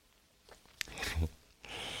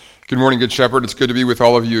Good morning, Good Shepherd. It's good to be with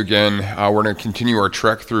all of you again. We're going to continue our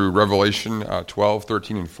trek through Revelation 12,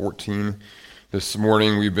 13, and 14. This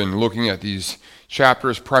morning we've been looking at these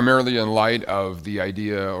chapters primarily in light of the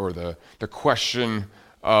idea or the question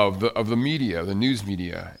of the media, the news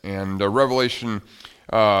media. And Revelation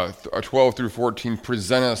 12 through 14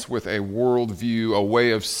 present us with a worldview, a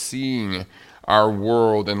way of seeing our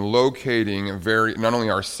world and locating not only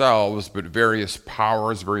ourselves, but various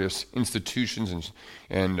powers, various institutions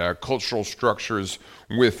and cultural structures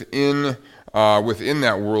within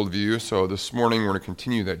that worldview. So this morning we're going to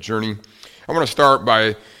continue that journey. I want to start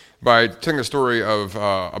by telling a story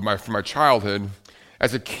from my childhood.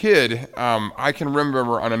 As a kid, I can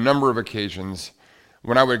remember on a number of occasions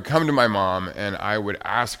when I would come to my mom and I would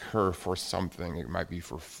ask her for something. It might be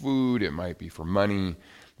for food, it might be for money,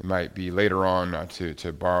 it might be later on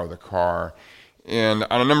to borrow the car. And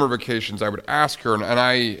on a number of occasions, I would ask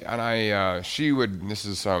her, she would. This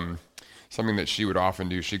is something that she would often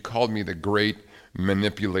do. She called me the great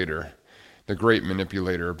manipulator,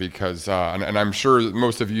 because, and I'm sure that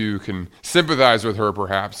most of you can sympathize with her,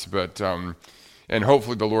 perhaps, but and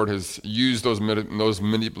hopefully the Lord has used those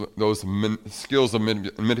skills of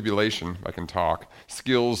manipulation. I can talk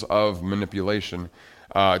skills of manipulation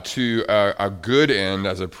to a good end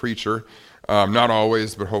as a preacher. Not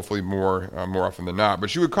always, but hopefully more often than not. But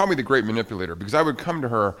she would call me the great manipulator because I would come to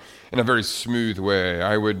her in a very smooth way.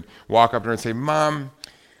 I would walk up to her and say, "Mom,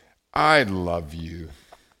 I love you."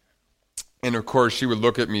 And of course, she would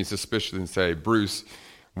look at me suspiciously and say, "Bruce,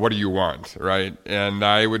 what do you want?" Right? And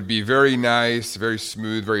I would be very nice, very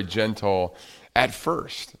smooth, very gentle at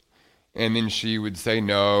first. And then she would say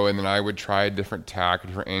no, and then I would try a different tack, a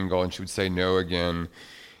different angle, and she would say no again.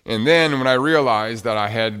 And then when I realized that I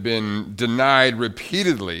had been denied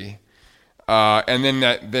repeatedly, and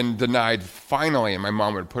then denied finally, and my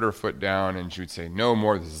mom would put her foot down and she would say, "No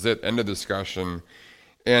more, this is it, end of discussion."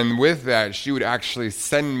 And with that, she would actually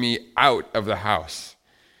send me out of the house.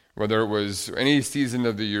 Whether it was any season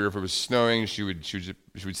of the year, if it was snowing, she would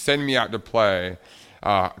send me out to play,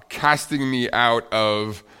 casting me out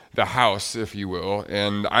of the house, if you will.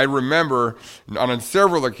 And I remember on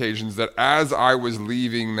several occasions that as I was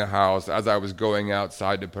leaving the house, as I was going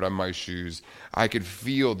outside to put on my shoes, I could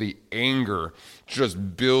feel the anger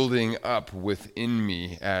just building up within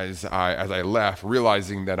me as I left,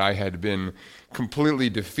 realizing that I had been completely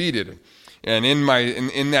defeated. And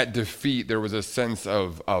in that defeat, there was a sense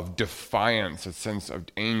of defiance, a sense of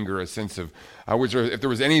anger, a sense of if there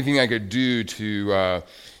was anything I could do to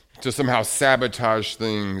somehow sabotage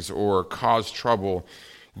things or cause trouble,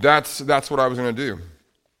 that's what I was going to do.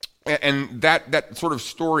 And that sort of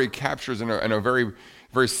story captures in a very,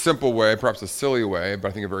 very simple way, perhaps a silly way, but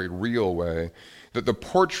I think a very real way, that the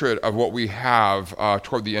portrait of what we have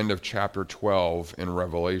toward the end of chapter 12 in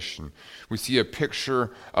Revelation. We see a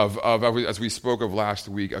picture of, as we spoke of last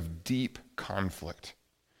week, of deep conflict,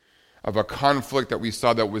 of a conflict that we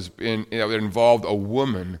saw that involved a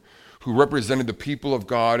woman who represented the people of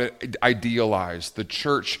God, idealized the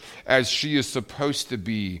church as she is supposed to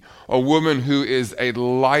be, a woman who is a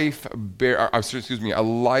light-bearing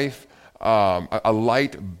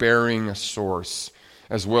source,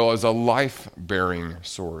 as well as a life-bearing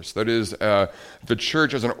source. That is, the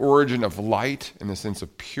church as an origin of light in the sense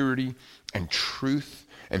of purity and truth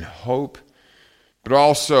and hope, but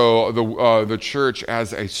also the church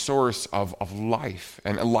as a source of life,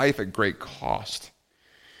 and a life at great cost.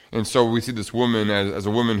 And so we see this woman as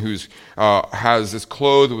a woman who's is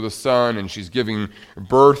clothed with a son, and she's giving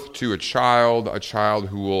birth to a child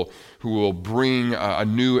who will bring a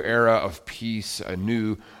new era of peace, a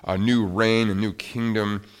new reign, a new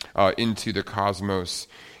kingdom into the cosmos.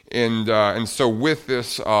 And so with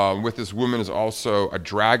this woman is also a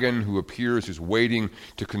dragon who appears, who's waiting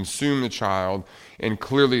to consume the child. And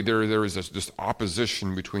clearly there is this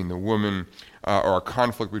opposition between the woman, or a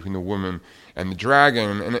conflict between the woman and the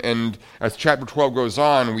dragon. And as chapter 12 goes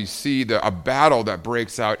on, we see a battle that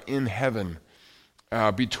breaks out in heaven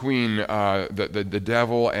between the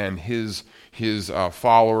devil and his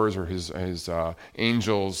followers, or his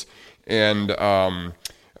angels, and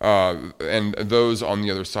those on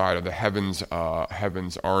the other side of the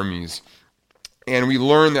heaven's armies. And we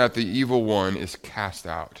learn that the evil one is cast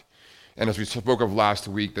out. And as we spoke of last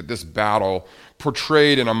week, that this battle,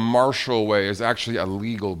 portrayed in a martial way, is actually a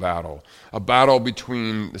legal battle. A battle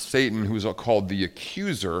between Satan, who is called the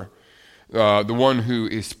accuser, the one who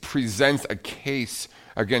presents a case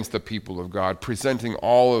against the people of God, presenting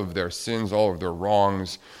all of their sins, all of their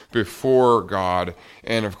wrongs before God.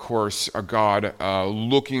 And of course, a God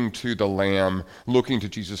looking to the Lamb, looking to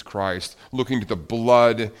Jesus Christ, looking to the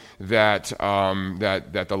blood that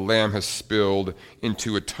the Lamb has spilled, and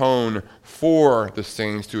to atone for the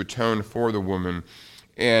saints, to atone for the woman,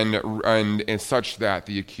 and such that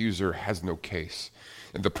the accuser has no case.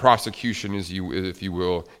 The prosecution is, if you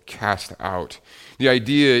will, cast out. The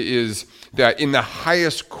idea is that in the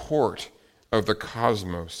highest court of the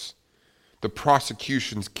cosmos, the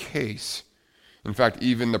prosecution's case, in fact,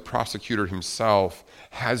 even the prosecutor himself,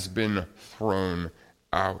 has been thrown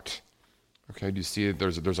out. Okay, do you see it?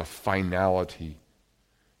 There's a finality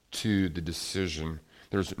to the decision.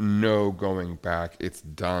 There's no going back. It's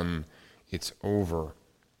done. It's over.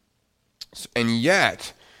 And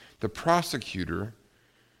yet, the prosecutor,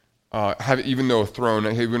 even though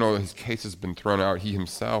his case has been thrown out, he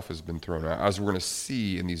himself has been thrown out. As we're going to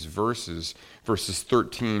see in these verses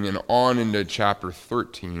 13 and on into chapter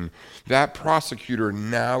 13, that prosecutor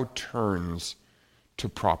now turns to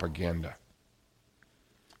propaganda.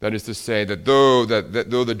 That is to say that though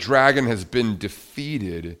the dragon has been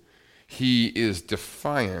defeated, he is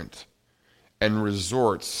defiant and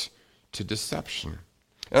resorts to deception.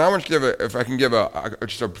 And I want to give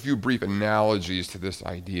just a few brief analogies to this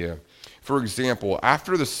idea. For example,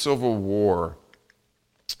 after the Civil War,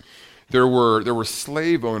 there were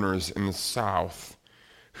slave owners in the South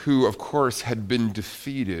who, of course, had been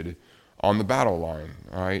defeated on the battle line.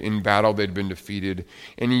 Right? In battle, they'd been defeated,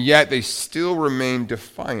 and yet they still remained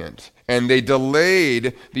defiant. And they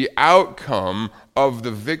delayed the outcome of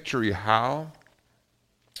the victory. How?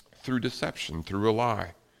 Through deception, through a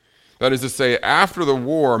lie. That is to say, after the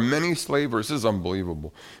war, many slave owners, this is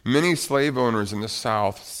unbelievable, many slave owners in the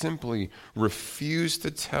South simply refused to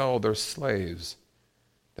tell their slaves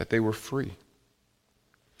that they were free.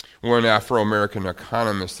 One Afro-American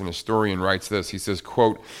economist and historian writes this. He says,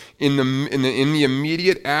 quote, in the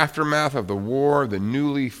immediate aftermath of the war, the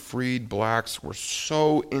newly freed blacks were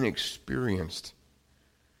so inexperienced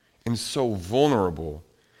and so vulnerable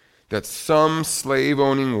that some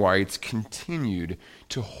slave-owning whites continued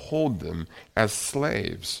to hold them as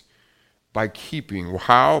slaves by keeping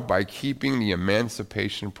the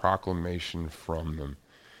Emancipation Proclamation from them.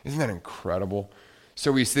 Isn't that incredible?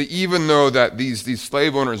 So we see, even though that these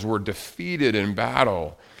slave owners were defeated in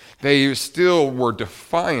battle, they still were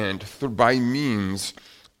defiant by means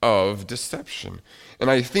of deception. And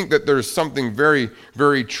I think that there's something very,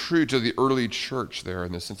 very true to the early church there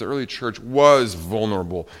in this sense. The early church was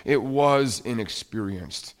vulnerable. It was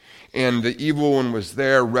inexperienced. And the evil one was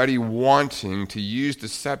there ready, wanting to use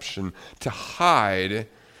deception to hide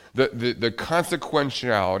the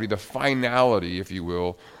consequentiality, the finality, if you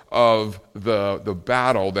will, of the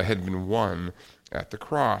battle that had been won at the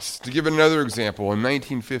cross. To give another example, in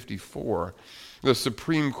 1954, the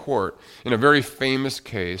Supreme Court, in a very famous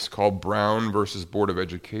case called Brown versus Board of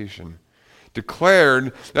Education,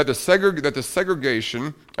 declared that the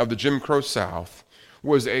segregation of the Jim Crow South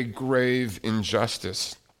was a grave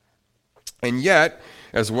injustice. And yet,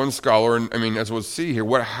 as one scholar, as we'll see here,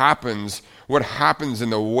 what happens in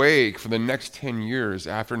the wake for the next 10 years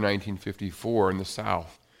after 1954 in the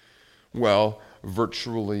South? Well,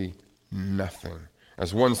 virtually nothing.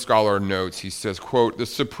 As one scholar notes, he says, quote, the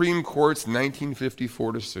Supreme Court's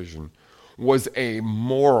 1954 decision was a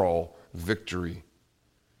moral victory.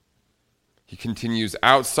 He continues,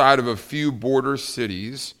 outside of a few border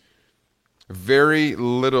cities, very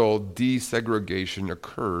little desegregation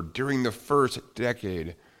occurred during the first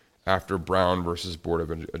decade after Brown versus Board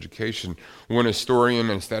of Education. One historian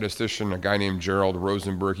and statistician, a guy named Gerald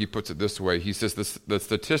Rosenberg, he puts it this way. He says, the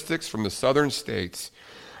statistics from the southern states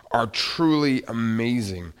are truly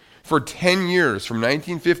amazing. For 10 years, from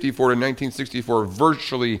 1954 to 1964,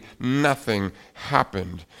 virtually nothing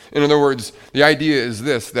happened. In other words, the idea is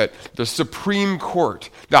this, that the Supreme Court,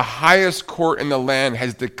 the highest court in the land,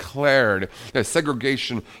 has declared that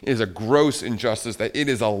segregation is a gross injustice, that it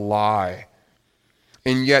is a lie.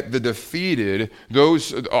 And yet the defeated,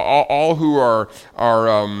 those all who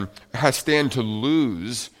stand to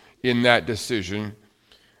lose in that decision,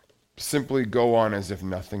 simply go on as if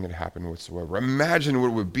nothing had happened whatsoever. Imagine what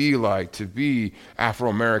it would be like to be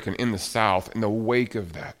Afro-American in the South in the wake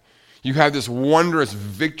of that. You have this wondrous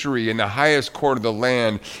victory in the highest court of the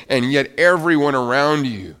land, and yet everyone around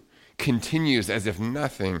you continues as if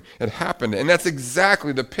nothing had happened. And that's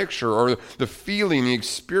exactly the picture or the feeling, the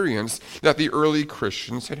experience that the early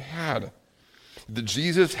Christians had had. that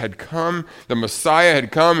Jesus had come, the Messiah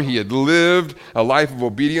had come, he had lived a life of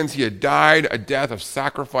obedience, he had died a death of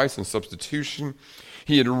sacrifice and substitution,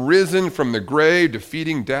 he had risen from the grave,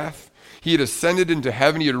 defeating death, he had ascended into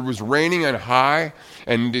heaven, he was reigning on high,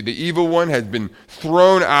 and the evil one had been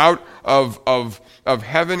thrown out of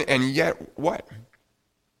heaven, and yet what?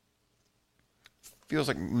 Feels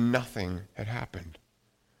like nothing had happened.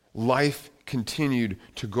 Life continued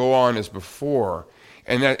to go on as before.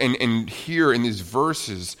 And here in these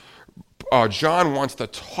verses, John wants to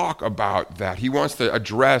talk about that. He wants to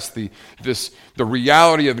address the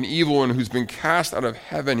reality of an evil one who's been cast out of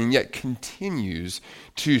heaven and yet continues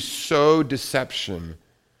to sow deception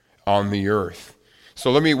on the earth.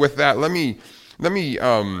 So let me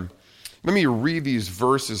read these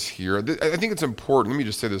verses here. I think it's important. Let me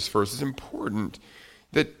just say this first. It's important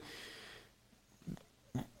that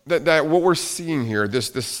what we're seeing here,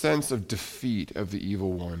 this sense of defeat of the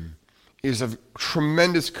evil one, is of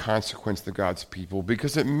tremendous consequence to God's people,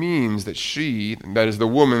 because it means that she, that is the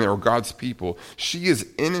woman or God's people, she is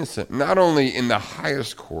innocent not only in the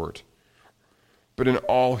highest court, but in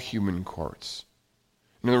all human courts.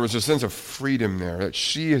 In other words, a sense of freedom there, that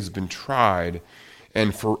she has been tried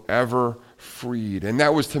and forever freed. And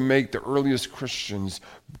that was to make the earliest Christians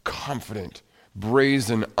confident,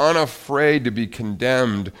 brazen, unafraid to be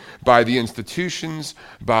condemned by the institutions,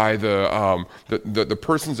 by the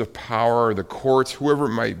persons of power, the courts, whoever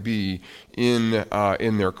it might be in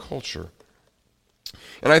their culture.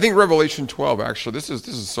 And I think Revelation 12, actually, this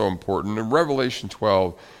is so important. And Revelation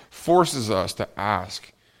 12 forces us to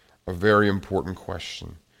ask a very important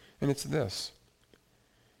question. And it's this: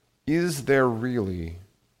 is there really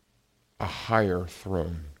a higher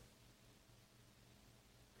throne?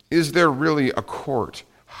 Is there really a court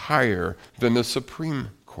higher than the Supreme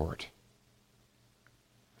Court?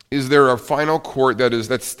 Is there a final court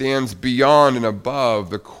that stands beyond and above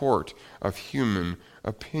the court of human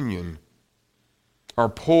opinion? Are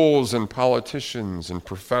polls and politicians and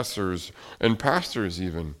professors and pastors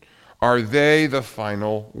even, are they the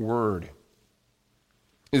final word?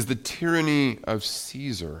 Is the tyranny of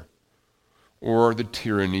Caesar or the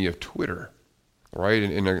tyranny of Twitter? Right?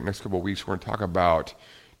 In the next couple of weeks, we're going to talk about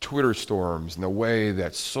Twitter storms and the way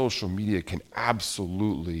that social media can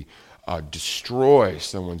absolutely destroy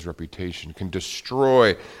someone's reputation, can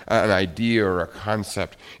destroy an idea or a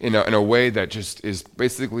concept in a way that just is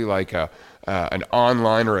basically like an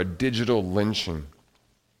online or a digital lynching.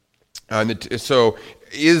 So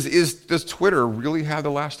does Twitter really have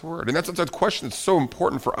the last word? And that's a question that's so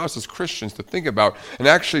important for us as Christians to think about, and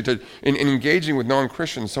actually in engaging with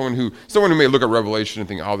non-Christians, someone who may look at Revelation and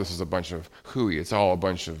think, oh, this is a bunch of hooey. It's all a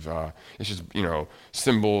bunch of it's just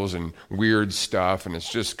symbols and weird stuff, and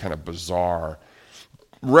it's just kind of bizarre.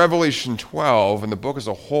 Revelation 12 and the book as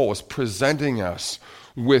a whole is presenting us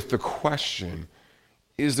with the question: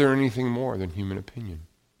 is there anything more than human opinion?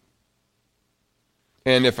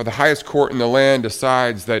 And if the highest court in the land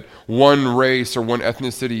decides that one race or one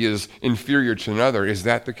ethnicity is inferior to another, is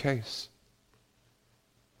that the case?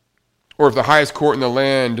 Or if the highest court in the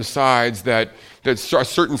land decides that a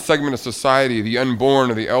certain segment of society, the unborn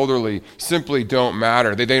or the elderly, simply don't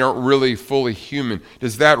matter, they aren't really fully human,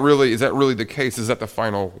 is that really the case? Is that the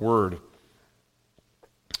final word?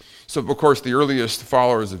 So, of course, the earliest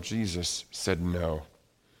followers of Jesus said no.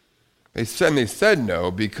 They said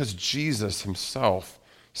no because Jesus himself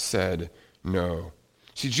said no.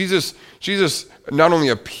 See, Jesus not only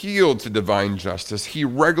appealed to divine justice, he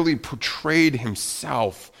regularly portrayed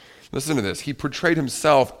himself. Listen to this. He portrayed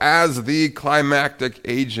himself as the climactic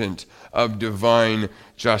agent of divine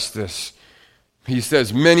justice. He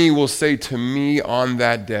says, "Many will say to me on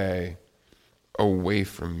that day, 'Away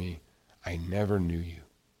from me, I never knew you.'"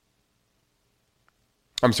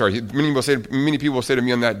 I'm sorry, many people will say to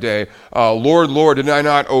me on that day, "Lord, Lord, did I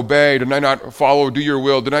not obey? Did I not follow, do your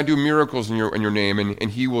will? Did I do miracles in your name?"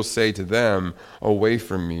 And he will say to them, "Away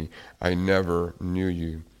from me, I never knew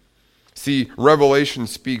you." See, Revelation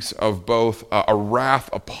speaks of both a wrath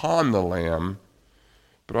upon the Lamb,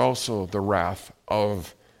 but also the wrath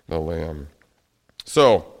of the Lamb.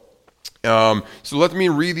 So let me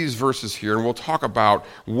read these verses here, and we'll talk about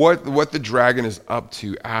what the dragon is up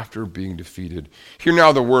to after being defeated. Hear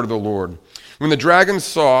now the word of the Lord. When the dragon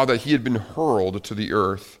saw that he had been hurled to the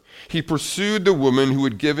earth, he pursued the woman who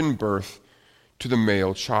had given birth to the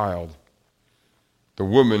male child. The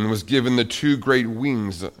woman was given the two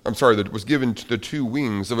wings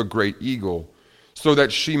of a great eagle, so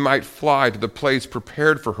that she might fly to the place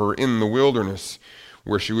prepared for her in the wilderness,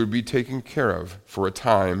 where she would be taken care of for a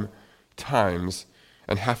time, times,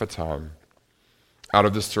 and half a time, out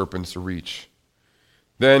of the serpent's reach.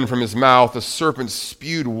 Then from his mouth the serpent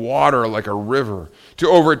spewed water like a river to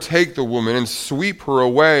overtake the woman and sweep her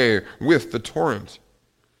away with the torrent.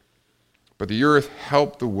 But the earth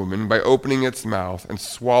helped the woman by opening its mouth and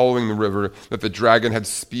swallowing the river that the dragon had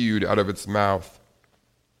spewed out of its mouth.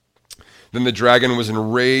 Then the dragon was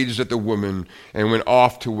enraged at the woman and went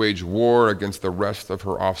off to wage war against the rest of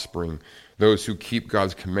her offspring, those who keep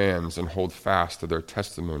God's commands and hold fast to their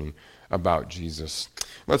testimony about Jesus.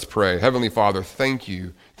 Let's pray. Heavenly Father, thank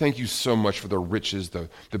you. Thank you so much for the riches, the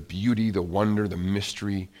beauty, the wonder, the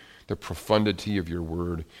mystery, the profundity of your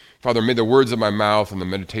word. Father, may the words of my mouth and the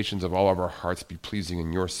meditations of all of our hearts be pleasing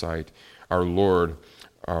in your sight, our Lord,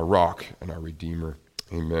 our rock, and our Redeemer.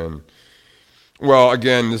 Amen. Well,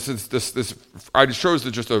 again, this. I chose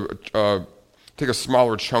to just take a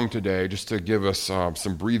smaller chunk today, just to give us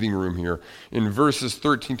some breathing room here. In verses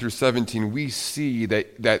 13 through 17, we see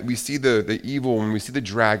that we see the evil when we see the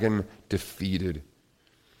dragon defeated.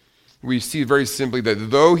 We see very simply that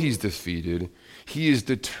though he's defeated, he is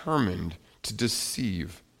determined to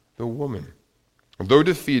deceive the woman. Though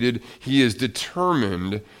defeated, he is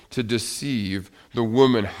determined to deceive the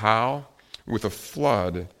woman. How? With a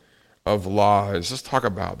flood of lies. Let's talk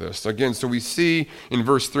about this. Again, so we see in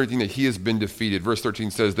verse 13 that he has been defeated. Verse 13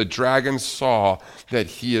 says, the dragon saw that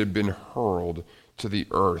he had been hurled to the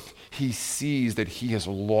earth. He sees that he has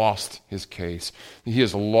lost his case. He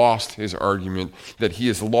has lost his argument, that he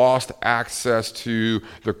has lost access to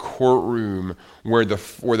the courtroom where the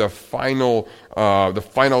final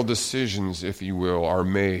decisions, if you will, are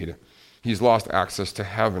made. He's lost access to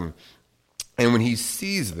heaven. And when he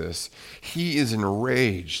sees this, he is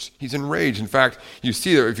enraged. He's enraged. In fact, you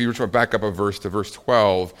see that if you were to back up a verse to verse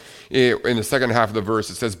 12, in the second half of the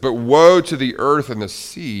verse, it says, but woe to the earth and the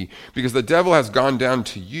sea, because the devil has gone down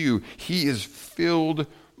to you. He is filled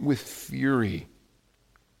with fury.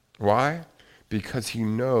 Why? Because he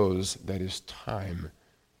knows that his time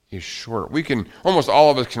is short. Almost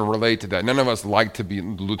all of us can relate to that. None of us like to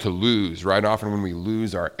lose, right? Often when we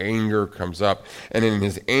lose, our anger comes up, and in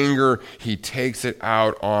his anger, he takes it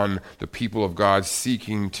out on the people of God,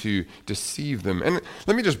 seeking to deceive them. And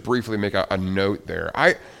let me just briefly make a note there.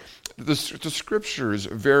 The scriptures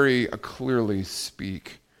very clearly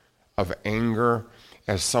speak of anger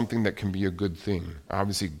as something that can be a good thing.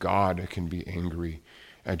 Obviously, God can be angry.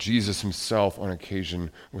 Jesus himself, on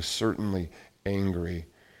occasion, was certainly angry.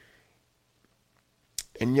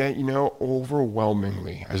 And yet,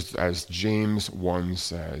 overwhelmingly, as James 1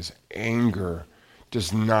 says, anger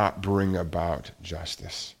does not bring about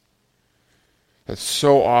justice. That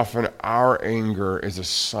so often our anger is a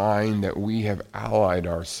sign that we have allied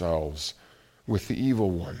ourselves with the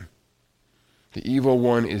evil one. The evil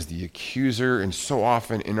one is the accuser, and so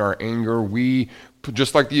often in our anger, we,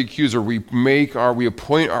 just like the accuser, we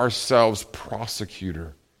appoint ourselves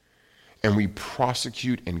prosecutor. And we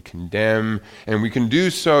prosecute and condemn, and we can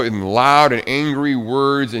do so in loud and angry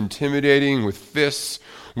words, intimidating with fists.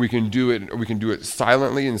 We can do it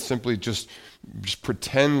silently and simply just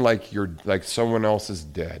pretend like someone else is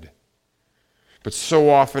dead. But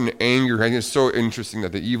so often anger, and it's so interesting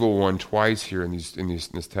that the evil one twice here in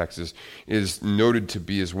this text is noted to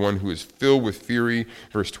be as one who is filled with fury.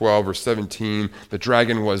 Verse 12, verse 17, the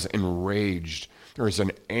dragon was enraged. There is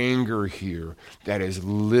an anger here that is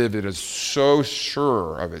livid, is so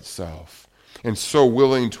sure of itself, and so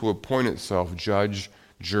willing to appoint itself judge,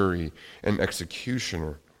 jury, and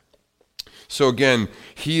executioner. So again,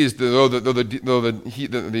 though the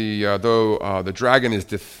dragon is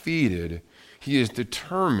defeated, he is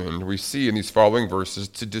determined, we see in these following verses,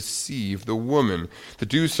 to deceive the woman, to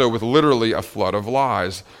do so with literally a flood of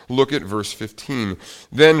lies. Look at verse 15.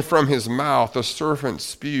 Then from his mouth the serpent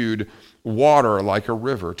spewed water like a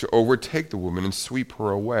river to overtake the woman and sweep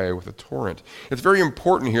her away with a torrent. It's very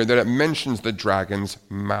important here that it mentions the dragon's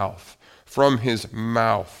mouth. From his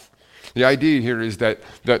mouth. The idea here is that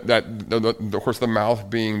of course, the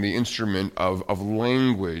mouth being the instrument of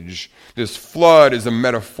language, this flood is a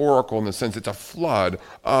metaphorical in the sense it's a flood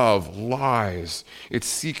of lies. It's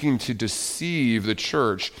seeking to deceive the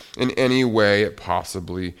church in any way it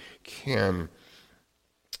possibly can.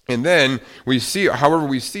 And then we see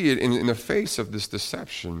it in the face of this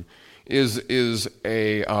deception is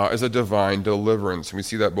a divine deliverance. And we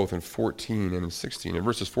see that both in 14 and in 16. In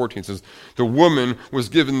verses 14 it says, the woman was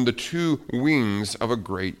given the 2 wings of a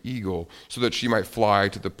great eagle, so that she might fly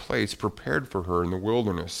to the place prepared for her in the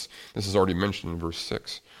wilderness. This is already mentioned in verse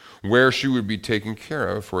 6. Where she would be taken care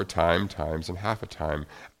of for a time, times, and half a time,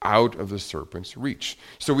 out of the serpent's reach.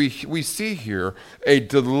 So we see here a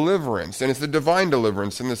deliverance, and it's a divine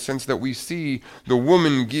deliverance in the sense that we see the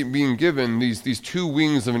woman being given these two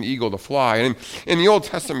wings of an eagle to fly. And in the Old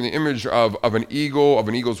Testament, the image of an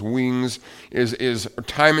eagle's wings, is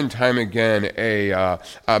time and time again a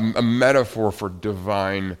metaphor for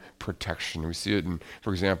divine protection. We see it,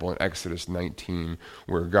 for example, in Exodus 19,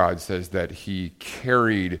 where God says that He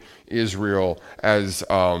carried Israel as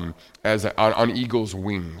on eagle's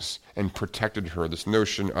wings and protected her. This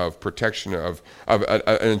notion of protection and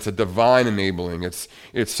it's a divine enabling. It's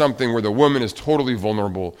something where the woman is totally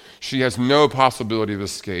vulnerable. She has no possibility of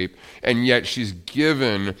escape, and yet she's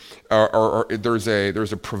given, or there's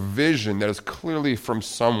a provision that is clearly from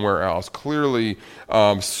somewhere else. Clearly,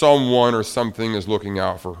 someone or something is looking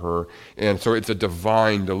out for her, and so it's a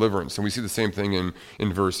divine deliverance. And we see the same thing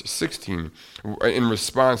in verse 16, in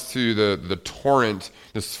response to the torrent,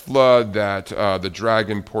 this flood that the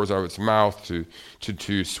dragon pours out of its mouth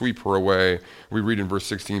to sweep her away. We read in verse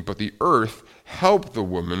 16, but the earth helped the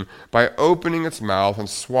woman by opening its mouth and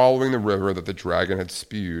swallowing the river that the dragon had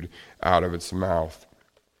spewed out of its mouth.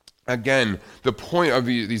 Again, the point of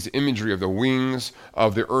these imagery of the wings,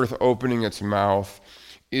 of the earth opening its mouth,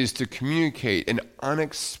 is to communicate an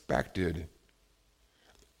unexpected,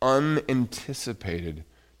 unanticipated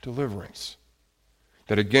deliverance.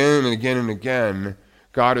 That again and again and again,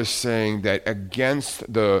 God is saying that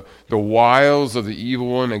against the wiles of the evil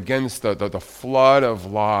one, against the flood of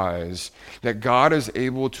lies, that God is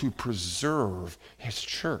able to preserve His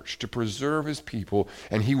church, to preserve His people,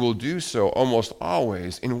 and He will do so almost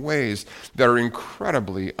always in ways that are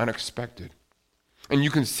incredibly unexpected. And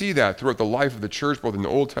you can see that throughout the life of the church, both in the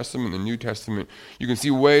Old Testament and the New Testament. You can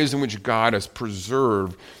see ways in which God has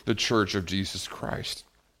preserved the church of Jesus Christ.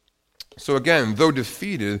 So again, though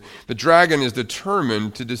defeated, the dragon is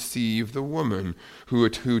determined to deceive the woman who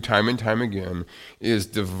time and time again is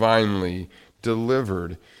divinely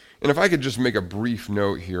delivered. And if I could just make a brief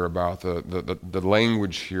note here about the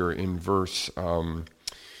language here in verse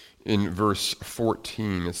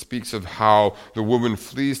 14, it speaks of how the woman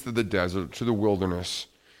flees to the desert, to the wilderness,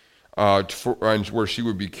 where she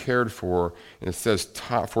would be cared for, and it says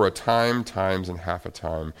for a time, times, and half a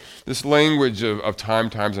time. This language of time,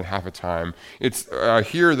 times, and half a time, it's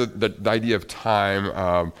here the idea of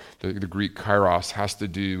time, the Greek kairos, has to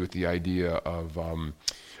do with the idea of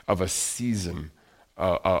a season,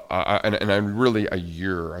 and really a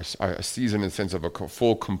year, a season in the sense of a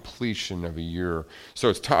full completion of a year. So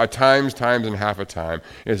it's times, and half a time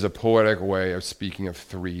is a poetic way of speaking of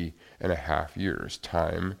 3.5 years.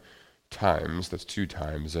 Times, that's 2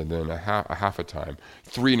 times, and then a half a time,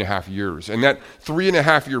 3.5 years. And that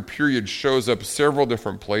 3.5 year period shows up several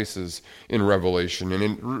different places in Revelation. And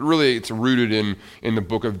it's rooted in the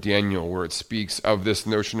book of Daniel, where it speaks of this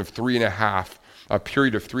notion of 3.5, a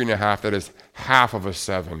period of 3.5 that is half of a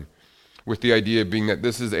 7. With the idea being that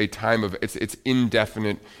this is a time of, it's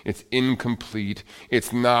indefinite, it's incomplete,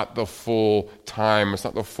 it's not the full time, it's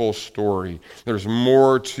not the full story. There's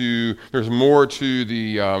more to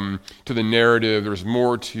the narrative, there's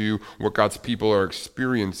more to what God's people are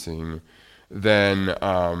experiencing than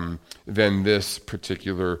this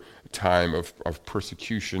particular time of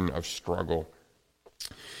persecution, of struggle.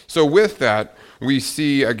 So with that, we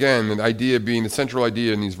see, again, the central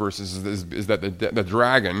idea in these verses is that the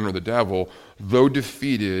dragon, or the devil, though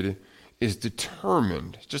defeated, is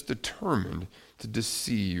determined to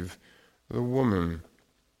deceive the woman.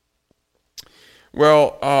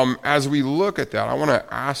 Well, as we look at that, I want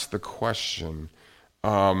to ask the question,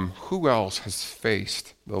 who else has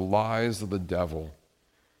faced the lies of the devil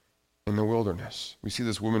in the wilderness? We see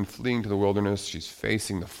this woman fleeing to the wilderness. She's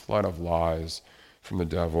facing the flood of lies from the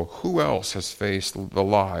devil. Who else has faced the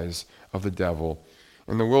lies of the devil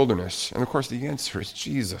in the wilderness? And of course the answer is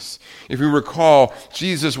Jesus. If you recall,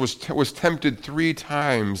 Jesus was tempted 3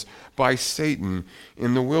 times by Satan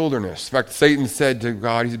in the wilderness. In fact, Satan said to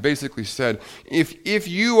God, he basically said, if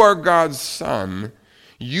you are God's son,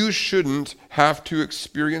 you shouldn't have to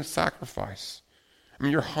experience sacrifice. I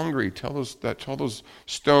mean, you're hungry. Tell those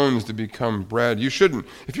stones to become bread. You shouldn't.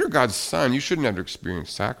 If you're God's son, you shouldn't have to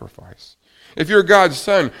experience sacrifice. If you're God's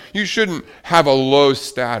son, you shouldn't have a low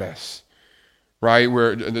status, right?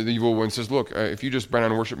 Where the evil one says, look, if you just bow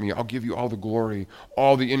down and worship me, I'll give you all the glory,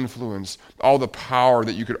 all the influence, all the power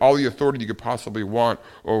all the authority you could possibly want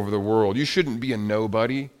over the world. You shouldn't be a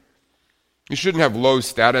nobody. You shouldn't have low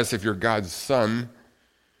status if you're God's son.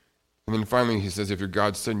 And then finally he says, if you're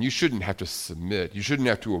God's son, you shouldn't have to submit. You shouldn't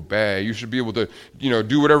have to obey. You should be able to,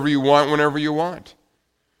 do whatever you want whenever you want.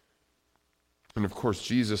 And of course,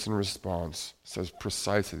 Jesus in response says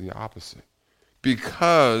precisely the opposite.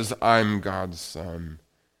 Because I'm God's son,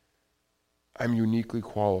 I'm uniquely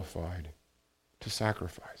qualified to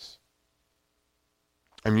sacrifice.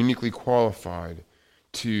 I'm uniquely qualified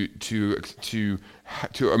to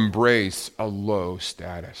embrace a low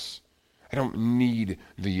status. I don't need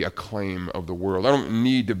the acclaim of the world. I don't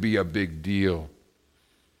need to be a big deal.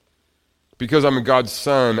 Because I'm God's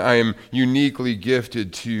son, I am uniquely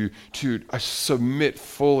gifted to submit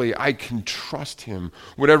fully. I can trust him.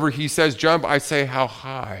 Whatever he says, jump, I say, how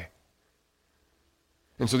high?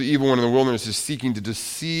 And so the evil one in the wilderness is seeking to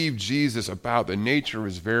deceive Jesus about the nature of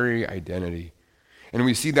his very identity. And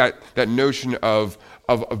we see that notion of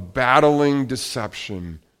battling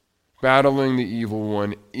deception, battling the evil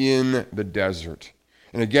one in the desert.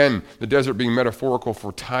 And again, the desert being metaphorical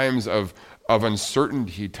for times of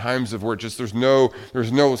uncertainty, times of where there's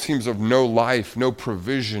no seems of no life, no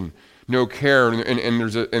provision, no care, and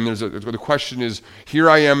the question is, here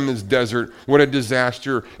I am in this desert, what a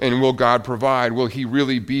disaster, and will God provide? Will he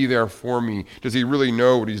really be there for me? Does he really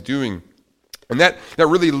know what he's doing? And that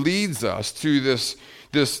really leads us to this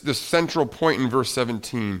central point in verse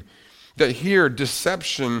 17, that here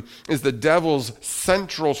deception is the devil's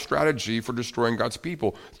central strategy for destroying God's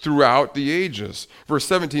people throughout the ages. Verse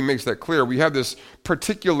 17 makes that clear. We have this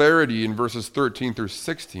particularity in verses 13 through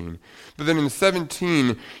 16. But then in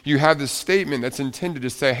 17, you have this statement that's intended to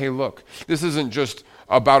say, hey, look, this isn't just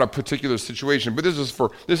about a particular situation, but this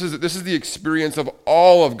is the experience of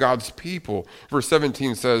all of God's people. Verse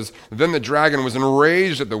 17 says, then the dragon was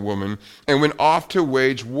enraged at the woman and went off to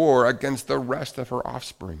wage war against the rest of her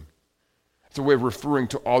offspring. It's a way of referring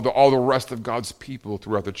to all the rest of God's people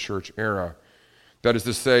throughout the church era. That is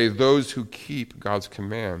to say, those who keep God's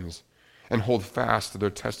commands and hold fast to their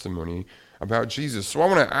testimony about Jesus. So I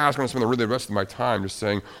want to spend the rest of my time just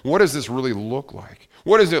saying, what does this really look like?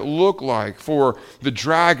 What does it look like for the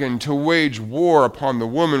dragon to wage war upon the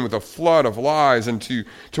woman with a flood of lies and to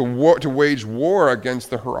wage war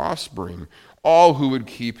against her offspring, all who would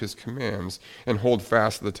keep his commands and hold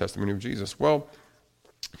fast to the testimony of Jesus? Well,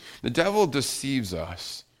 the devil deceives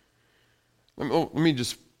us. Let me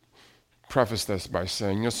just preface this by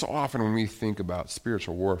saying, so often when we think about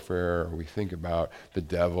spiritual warfare, or we think about the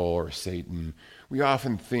devil or Satan, we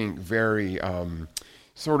often think very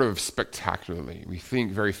sort of spectacularly. We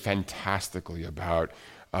think very fantastically about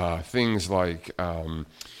things like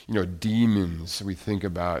demons. We think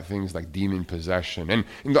about things like demon possession, and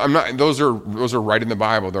those are right in the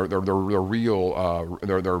Bible. They're real.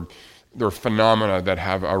 They're phenomena that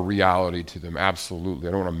have a reality to them, absolutely.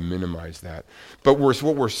 I don't want to minimize that. But what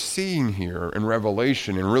we're seeing here in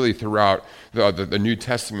Revelation and really throughout the New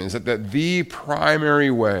Testament is that the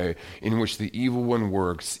primary way in which the evil one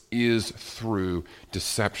works is through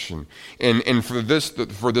deception. And for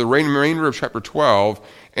the remainder of chapter 12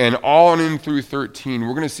 and on in through 13, we're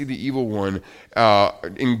going to see the evil one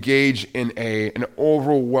engage in an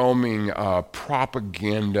overwhelming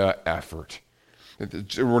propaganda effort.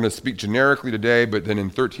 We're going to speak generically today, but then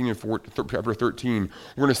in chapter 13,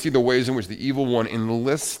 we're going to see the ways in which the evil one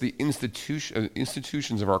enlists the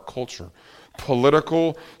institutions of our culture,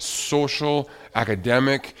 political, social,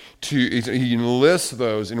 academic. He enlists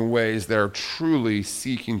those in ways that are truly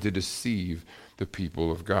seeking to deceive the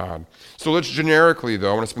people of God. So let's generically,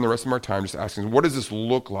 though, I want to spend the rest of our time just asking, what does this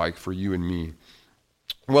look like for you and me?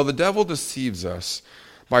 Well, the devil deceives us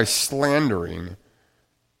by slandering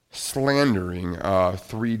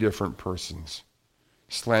three different persons: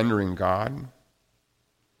 slandering God,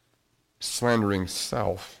 slandering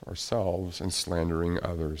ourselves, and slandering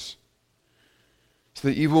others. So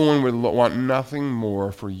the evil one would want nothing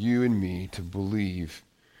more for you and me to believe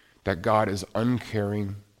that God is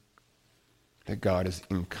uncaring, that God is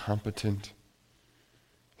incompetent,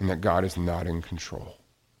 and that God is not in control.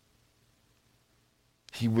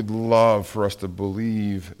 He would love for us to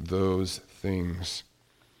believe those things.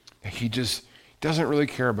 He just doesn't really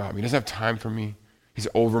care about me. He doesn't have time for me. He's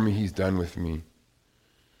over me. He's done with me.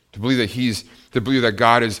 To believe that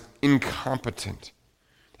God is incompetent.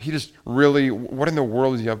 He just really, what in the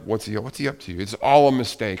world is he up? What's he up to? It's all a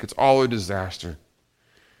mistake. It's all a disaster.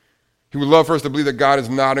 He would love for us to believe that God is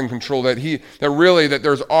not in control, that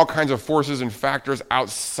there's all kinds of forces and factors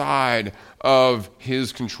outside of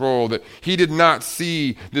his control, that he did not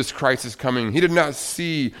see this crisis coming. He did not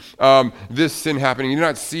see this sin happening. He did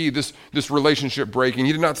not see this relationship breaking.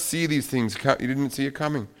 He did not see these things. He didn't see it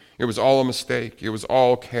coming. It was all a mistake. It was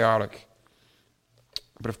all chaotic.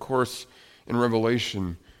 But of course, in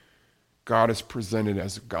Revelation, God is presented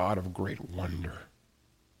as a God of great wonder.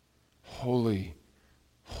 Holy,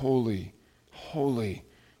 holy, holy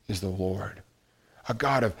is the Lord, a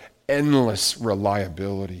God of endless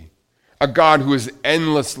reliability, a God who is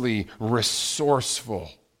endlessly resourceful,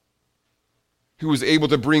 who is able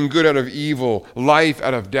to bring good out of evil, life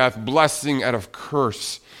out of death, blessing out of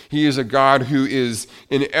curse. He is a God who is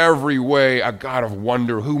in every way a God of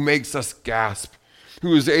wonder, who makes us gasp,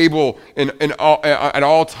 who is able at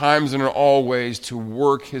all times and in all ways to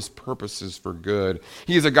work his purposes for good.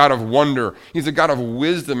 He is a God of wonder. He's a God of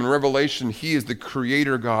wisdom and revelation. He is the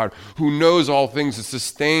creator God who knows all things and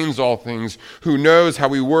sustains all things, who knows how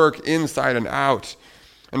we work inside and out.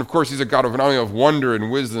 And of course, he's a God of not only of wonder and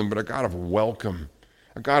wisdom, but a God of welcome.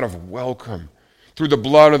 A God of welcome. Through the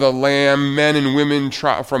blood of the Lamb, men and women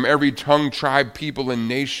from every tongue, tribe, people, and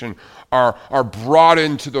nation are brought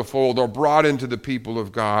into the fold, are brought into the people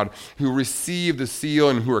of God, who receive the seal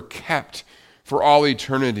and who are kept for all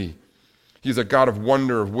eternity. He's a God of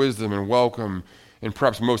wonder, of wisdom, and welcome, and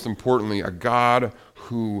perhaps most importantly, a God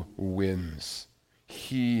who wins.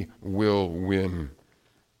 He will win.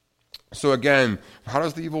 So again, how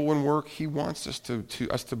does the evil one work? He wants us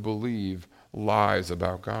to believe lies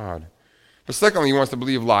about God. But secondly, he wants to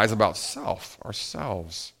believe lies about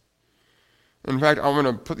ourselves. In fact, I'm going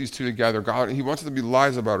to put these two together. He wants us to be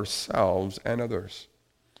lies about ourselves and others.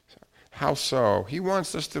 How so? He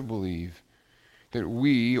wants us to believe that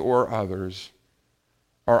we or others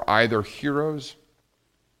are either heroes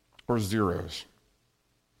or zeros.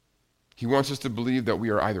 He wants us to believe that we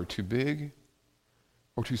are either too big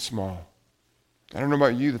or too small. I don't know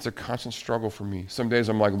about you, that's a constant struggle for me. Some days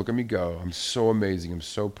I'm like, look at me go. I'm so amazing. I'm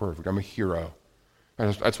so perfect. I'm a hero.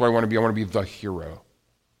 That's what I want to be. I want to be the hero.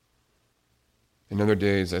 And other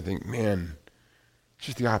days I think, man, it's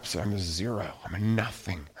just the opposite. I'm a zero. I'm a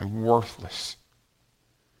nothing. I'm worthless.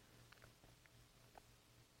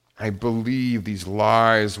 I believe these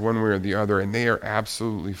lies one way or the other, and they are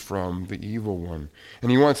absolutely from the evil one.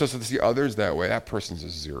 And he wants us to see others that way. That person's a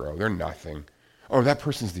zero. They're nothing. Oh, that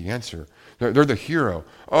person's the answer. They're the hero.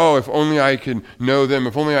 Oh, if only I can know them.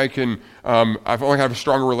 If only I can, if only I have a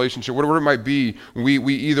stronger relationship. Whatever it might be, we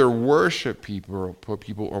either worship people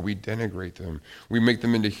or we denigrate them. We make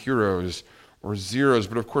them into heroes or zeros.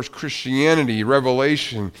 But of course, Christianity,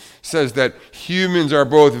 Revelation, says that humans are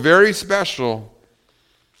both very special,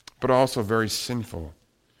 but also very sinful.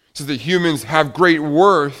 It says that humans have great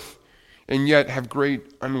worth and yet have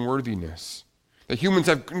great unworthiness. That humans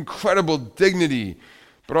have incredible dignity,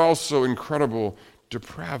 but also incredible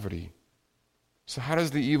depravity. So how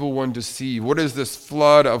does the evil one deceive? What is this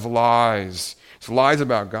flood of lies? It's lies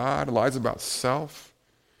about God, lies about self,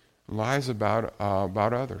 lies about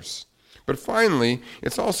others. But finally,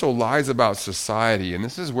 it's also lies about society, and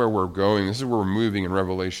this is where we're going. This is where we're moving in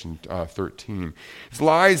Revelation 13. It's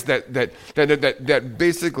lies that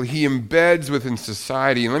basically he embeds within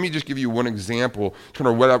society. And let me just give you one example to kind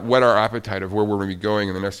of whet our appetite of where we're going to be going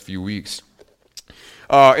in the next few weeks.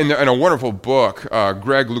 In a wonderful book,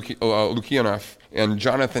 Greg Lukianoff and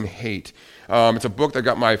Jonathan Haidt. It's a book that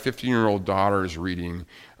got my 15-year-old daughters reading.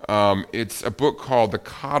 It's a book called The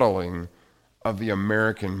Coddling of the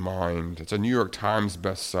American Mind. It's a New York Times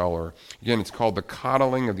bestseller. Again, it's called The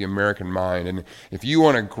Coddling of the American Mind. And if you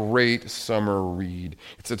want a great summer read,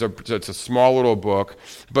 it's a small little book,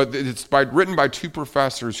 but it's written by two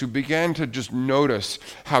professors who began to just notice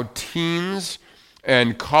how teens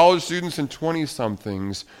and college students and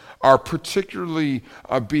 20-somethings are particularly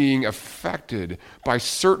being affected by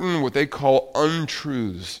certain what they call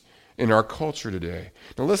untruths in our culture today.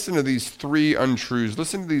 Now listen to these three untruths.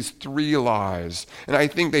 Listen to these three lies. And I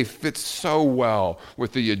think they fit so well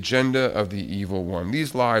with the agenda of the evil one.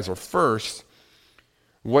 These lies are, first,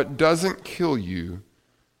 what doesn't kill you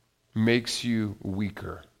makes you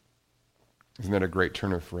weaker. Isn't that a great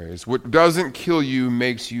turn of phrase? What doesn't kill you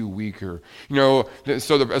makes you weaker. You know,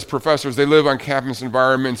 as professors, they live on campus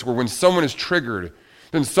environments where when someone is triggered,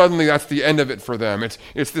 then suddenly that's the end of it for them.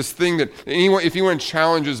 It's this thing that if anyone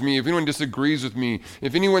challenges me, if anyone disagrees with me,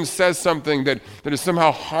 if anyone says something that is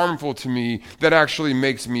somehow harmful to me, that actually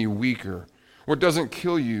makes me weaker. What doesn't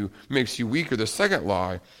kill you makes you weaker. The second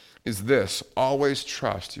lie is this: always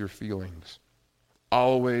trust your feelings.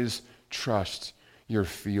 Always trust your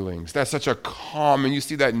feelings. That's such a common, you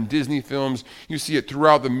see that in Disney films, you see it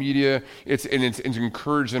throughout the media, it's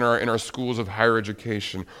encouraged in our schools of higher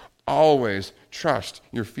education. Always trust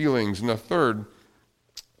your feelings. And the third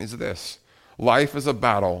is this: life is a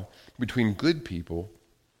battle between good people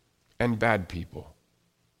and bad people.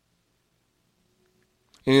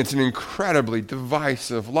 And it's an incredibly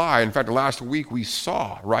divisive lie. In fact, last week we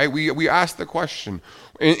saw, right? We asked the question,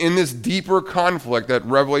 in this deeper conflict that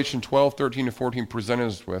Revelation 12, 13, and 14 presented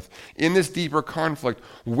us with, in this deeper conflict,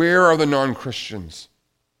 where are the non-Christians?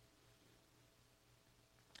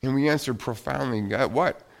 And we answered profoundly,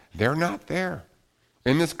 what? they're not there.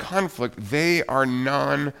 In this conflict, they are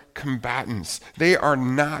non-combatants. They are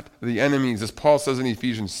not the enemies. As Paul says in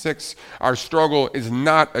Ephesians 6, our struggle is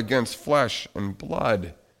not against flesh and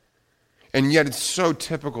blood. And yet it's so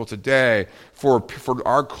typical today for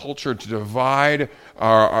our culture to divide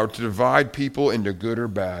people into good or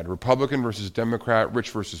bad, Republican versus Democrat, rich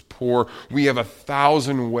versus poor. We have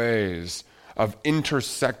 1,000 ways of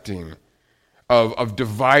intersecting, of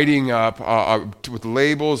dividing up with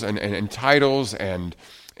labels and titles and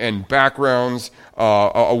backgrounds,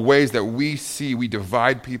 ways that we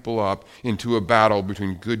divide people up into a battle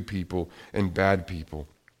between good people and bad people.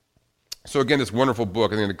 So again, this wonderful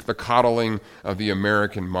book, I think The Coddling of the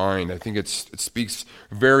American Mind, I think it speaks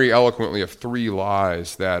very eloquently of 3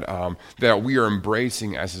 lies that we are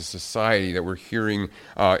embracing as a society, that we're hearing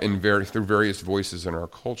through various voices in our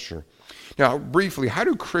culture. Now, briefly, how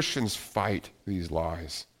do Christians fight these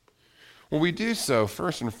lies? Well, we do so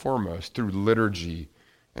first and foremost through liturgy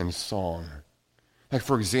and song. Like,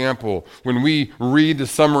 for example, when we read the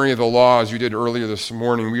summary of the law, as you did earlier this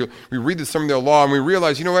morning, we read the summary of the law and we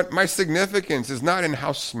realize, you know what, my significance is not in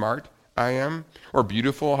how smart I am, or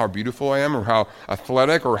how beautiful I am, or how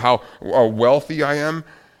athletic, or how wealthy I am.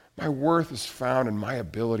 My worth is found in my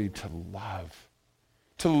ability to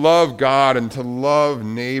love God and to love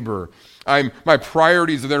neighbor. My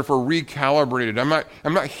priorities are therefore recalibrated.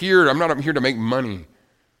 I'm not here to make money.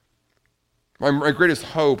 My greatest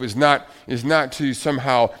hope is not to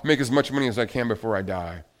somehow make as much money as I can before I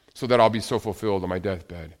die, so that I'll be so fulfilled on my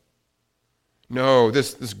deathbed. No, the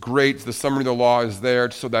summary of the law is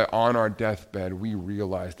there so that on our deathbed we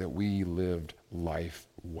realize that we lived life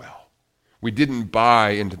well. We didn't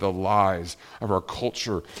buy into the lies of our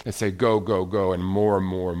culture that say go, go, go, and more and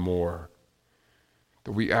more and more.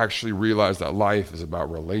 But we actually realize that life is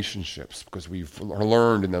about relationships, because we've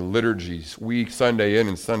learned in the liturgies, Sunday in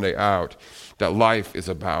and Sunday out, that life is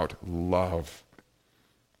about love.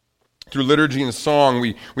 Through liturgy and song,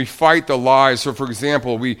 we fight the lies. So, for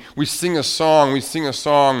example, we sing a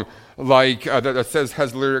song like that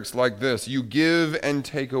has lyrics like this: "You give and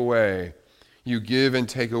take away, you give and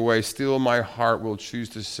take away. Still, my heart will choose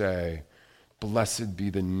to say, blessed be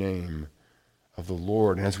the name of the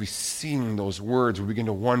Lord." And as we sing those words, we begin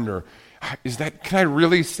to wonder, can I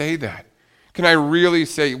really say that? Can I really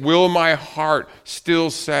say, will my heart still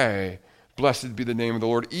say, blessed be the name of the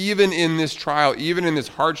Lord, even in this trial, even in this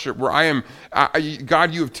hardship where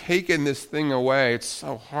God, you have taken this thing away. It's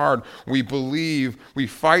so hard. We believe, we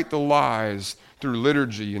fight the lies through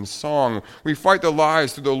liturgy and song. We fight the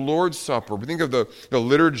lies through the Lord's Supper. We think of the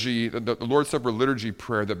liturgy, the Lord's Supper liturgy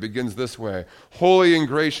prayer that begins this way: Holy and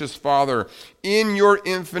gracious Father, in your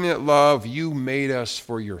infinite love, you made us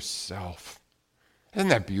for yourself. Isn't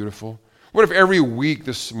that beautiful? What if every week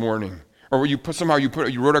this morning, or you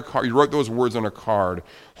wrote those words on a card: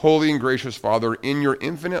 Holy and gracious Father, in your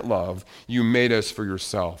infinite love, you made us for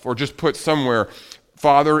yourself. Or just put somewhere,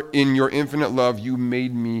 Father, in your infinite love, you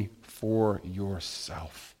made me for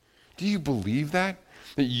yourself. Do you believe that?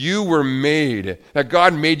 That you were made, that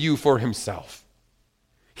God made you for himself.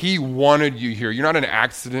 He wanted you here. You're not an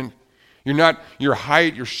accident. You're not your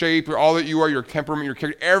height, your shape, all that you are, your temperament, your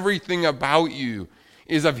character. Everything about you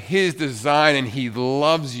is of his design, and he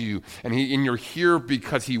loves you. And you're here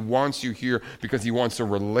because he wants you here, because he wants a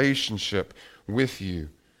relationship with you.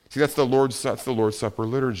 See, that's the Lord's Supper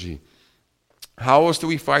liturgy. How else do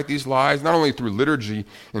we fight these lies? Not only through liturgy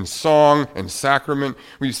and song and sacrament.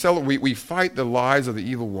 We fight the lies of the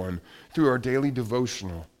evil one through our daily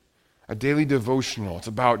devotional. A daily devotional. It's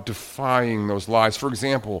about defying those lies. For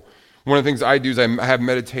example, one of the things I do is I have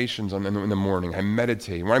meditations in the morning. I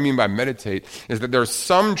meditate. What I mean by meditate is that there are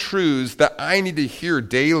some truths that I need to hear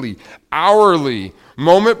daily, hourly,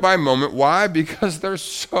 moment by moment. Why? Because they're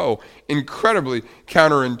so incredibly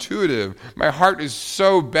counterintuitive. My heart is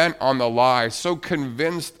so bent on the lie, so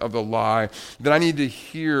convinced of the lie, that I need to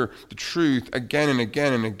hear the truth again and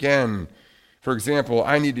again and again. For example,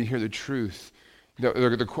 I need to hear the truth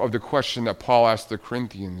of the question that Paul asked the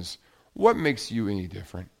Corinthians: what makes you any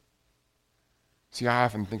different? See, I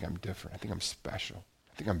often think I'm different. I think I'm special.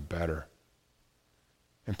 I think I'm better.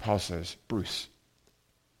 And Paul says, Bruce,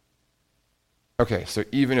 okay, so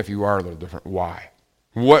even if you are a little different, why?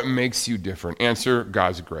 What makes you different? Answer: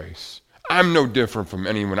 God's grace. I'm no different from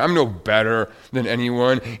anyone. I'm no better than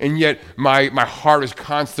anyone. And yet my heart is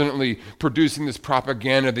constantly producing this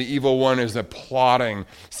propaganda. The evil one is applauding,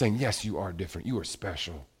 saying, yes, you are different. You are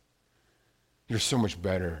special. You're so much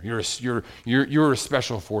better. You're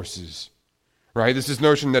special forces. Right? This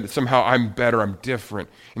notion that somehow I'm better, I'm different.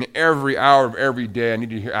 And every hour of every day, I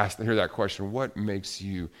need to hear that question: what makes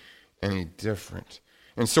you any different?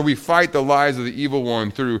 And so we fight the lies of the evil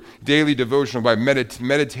one through daily devotional by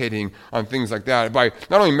meditating on things like that, by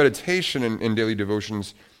not only meditation in daily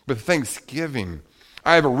devotions, but thanksgiving.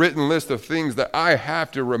 I have a written list of things that I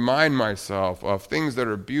have to remind myself of, things that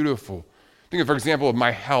are beautiful. Think of, for example, of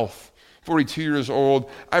my health. 42 years old,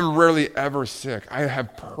 I'm rarely ever sick. I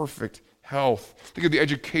have perfect health. Think of the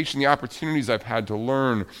education, the opportunities I've had to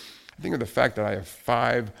learn. Think of the fact that I have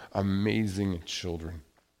 5 amazing children.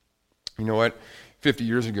 You know what? 50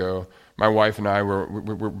 years ago, my wife and I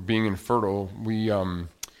were being infertile. We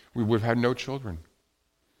would have had no children.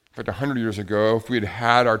 In fact, 100 years ago, if we had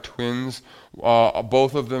had our twins,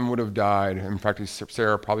 both of them would have died. In fact,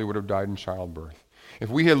 Sarah probably would have died in childbirth. If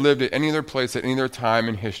we had lived at any other place at any other time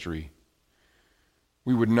in history,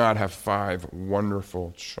 we would not have 5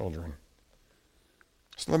 wonderful children.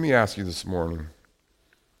 So let me ask you this morning,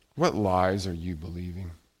 what lies are you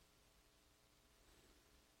believing?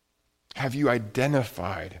 Have you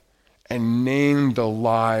identified and named the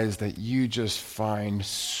lies that you just find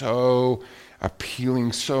so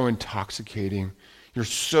appealing, so intoxicating? You're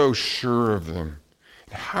so sure of them.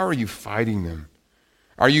 And how are you fighting them?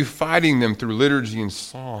 Are you fighting them through liturgy and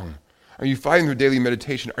song? Are you fighting through daily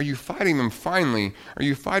meditation? Are you fighting them finally? Are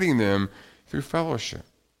you fighting them through fellowship?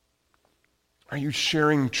 Are you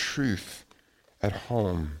sharing truth at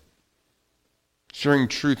home? Sharing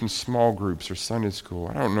truth in small groups or Sunday school.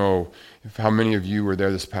 I don't know how many of you were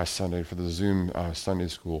there this past Sunday for the Zoom Sunday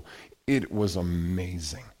school. It was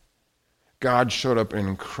amazing. God showed up in an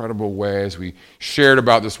incredible way as we shared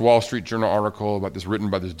about this Wall Street Journal article, about this written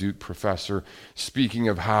by this Duke professor, speaking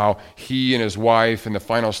of how he and his wife in the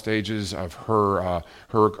final stages of her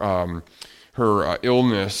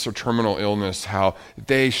illness, or terminal illness, how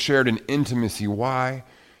they shared an intimacy. Why?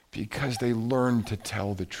 Because they learned to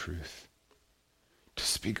tell the truth. To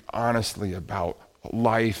speak honestly about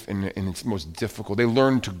life in its most difficult. They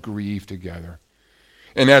learned to grieve together.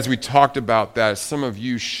 And as we talked about that, some of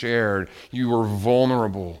you shared, you were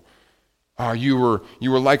vulnerable. You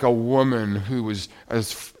were like a woman who was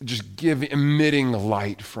emitting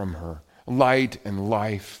light from her, light and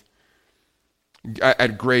life.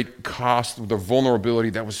 At great cost, with a vulnerability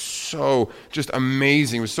that was so just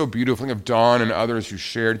amazing. It was so beautiful. Think of Dawn and others who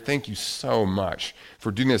shared. Thank you so much for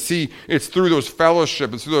doing this. See, it's through those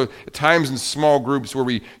fellowship, it's through the times in small groups where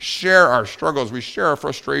we share our struggles, we share our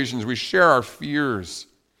frustrations, we share our fears.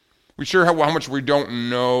 We share how much we don't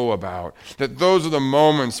know about. That those are the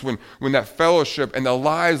moments when that fellowship and the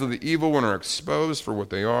lies of the evil one are exposed for what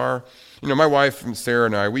they are. You know, my wife and Sarah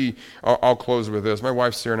and I, I'll close with this. My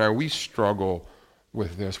wife, Sarah, and I, we struggle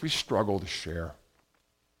with this. We struggle to share.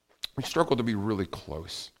 We struggle to be really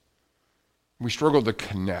close. We struggle to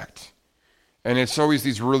connect. And it's always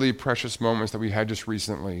these really precious moments that we had just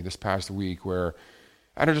recently, this past week, where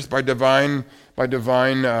I don't know, just by divine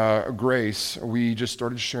grace, we just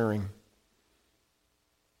started sharing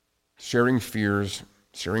fears,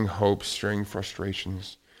 sharing hopes, sharing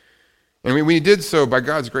frustrations. And we did so, by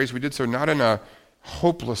God's grace, we did so not in a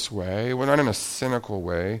hopeless way, well, not in a cynical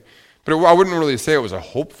way, but I wouldn't really say it was a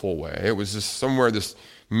hopeful way. It was just somewhere, this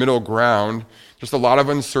middle ground, just a lot of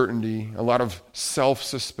uncertainty, a lot of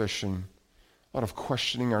self-suspicion, a lot of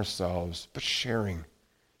questioning ourselves, but sharing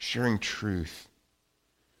truth.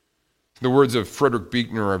 The words of Frederick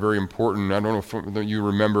Buechner are very important. I don't know if you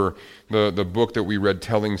remember the book that we read,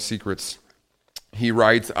 Telling Secrets. He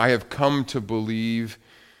writes, "I have come to believe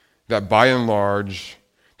that by and large,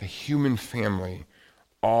 the human family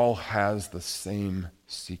all has the same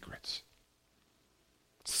secrets.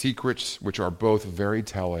 Secrets which are both very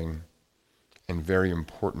telling and very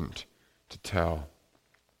important to tell."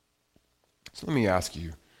 So let me ask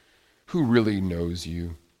you, who really knows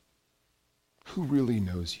you? Who really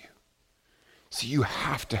knows you? So we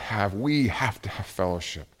have to have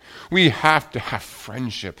fellowship. We have to have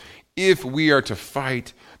friendship if we are to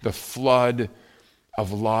fight the flood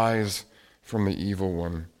of lies from the evil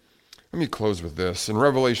one. Let me close with this. In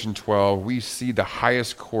Revelation 12, we see the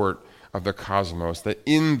highest court of the cosmos, that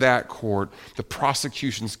in that court, the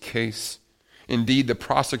prosecution's case, indeed the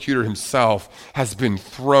prosecutor himself, has been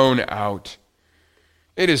thrown out.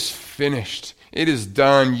 It is finished. It is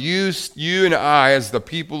done. You and I, as the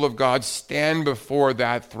people of God, stand before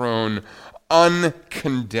that throne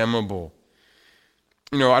uncondemnable.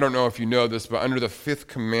 You know, I don't know if you know this, but under the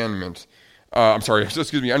Fifth Amendment, under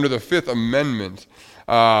the Fifth Amendment,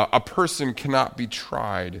 a person cannot be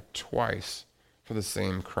tried twice for the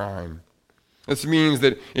same crime. This means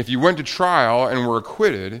that if you went to trial and were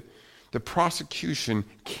acquitted, the prosecution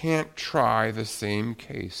can't try the same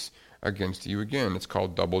case against you again. It's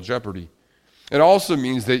called double jeopardy. It also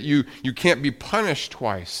means that you can't be punished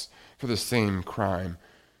twice for the same crime.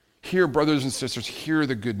 Here, brothers and sisters, hear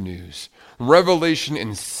the good news. Revelation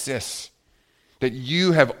insists that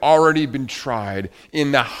you have already been tried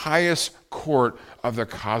in the highest court of the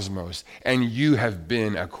cosmos, and you have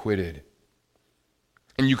been acquitted.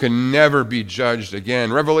 And you can never be judged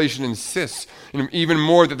again. Revelation insists even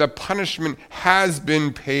more that the punishment has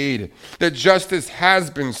been paid, that justice has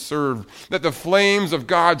been served, that the flames of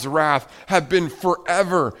God's wrath have been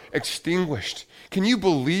forever extinguished. Can you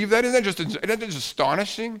believe that? Isn't that just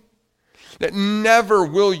astonishing? That never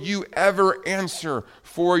will you ever answer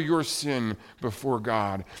for your sin before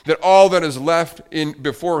God. That all that is left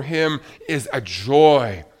before him is a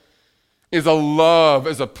joy, is a love,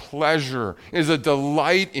 is a pleasure, is a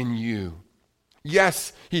delight in you.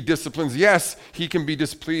 Yes, he disciplines. Yes, he can be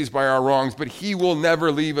displeased by our wrongs, but he will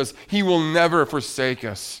never leave us. He will never forsake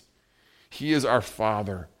us. He is our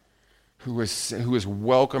Father who has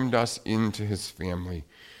welcomed us into his family.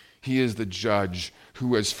 He is the judge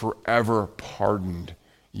who has forever pardoned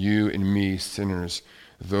you and me, sinners,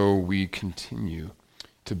 though we continue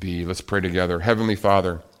to be. Let's pray together. Heavenly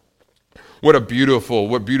Father, what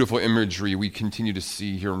beautiful imagery we continue to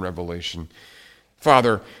see here in Revelation.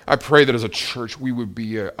 Father, I pray that as a church we would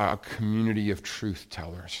be a community of truth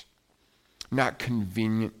tellers, not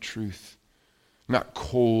convenient truth, not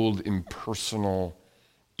cold, impersonal,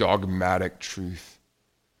 dogmatic truth.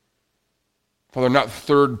 Father, not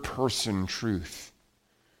third-person truth,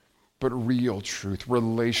 but real truth,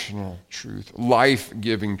 relational truth,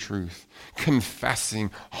 life-giving truth, confessing,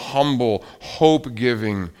 humble,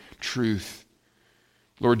 hope-giving truth.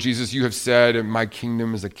 Lord Jesus, you have said, my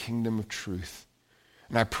kingdom is a kingdom of truth.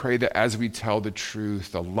 And I pray that as we tell the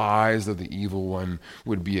truth, the lies of the evil one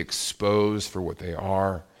would be exposed for what they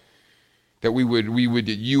are. That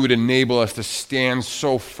you would enable us to stand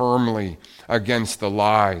so firmly against the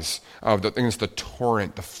lies, against the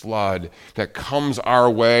torrent, the flood that comes our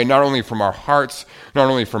way, not only from our hearts, not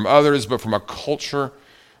only from others, but from a culture,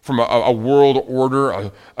 from a world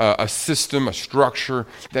order, a system, a structure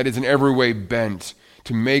that is in every way bent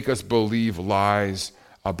to make us believe lies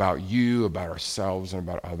about you, about ourselves, and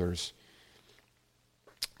about others.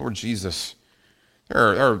 Lord Jesus,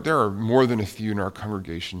 there are more than a few in our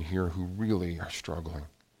congregation here who really are struggling.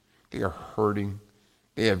 They are hurting.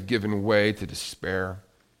 They have given way to despair.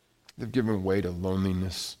 They've given way to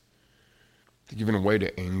loneliness. They've given way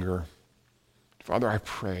to anger. Father, I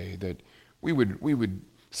pray that we would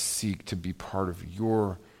seek to be part of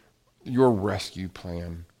your rescue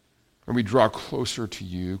plan. And we draw closer to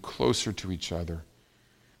you, closer to each other.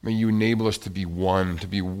 May you enable us to be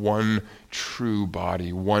one true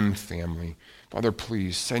body, one family. Father,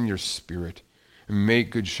 please send your Spirit and make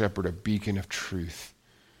Good Shepherd a beacon of truth,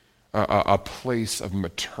 a place of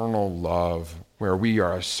maternal love where we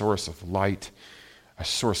are a source of light, a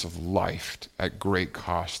source of life at great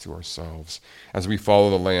cost to ourselves as we follow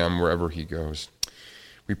the Lamb wherever he goes.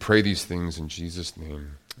 We pray these things in Jesus'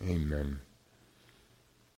 name. Amen.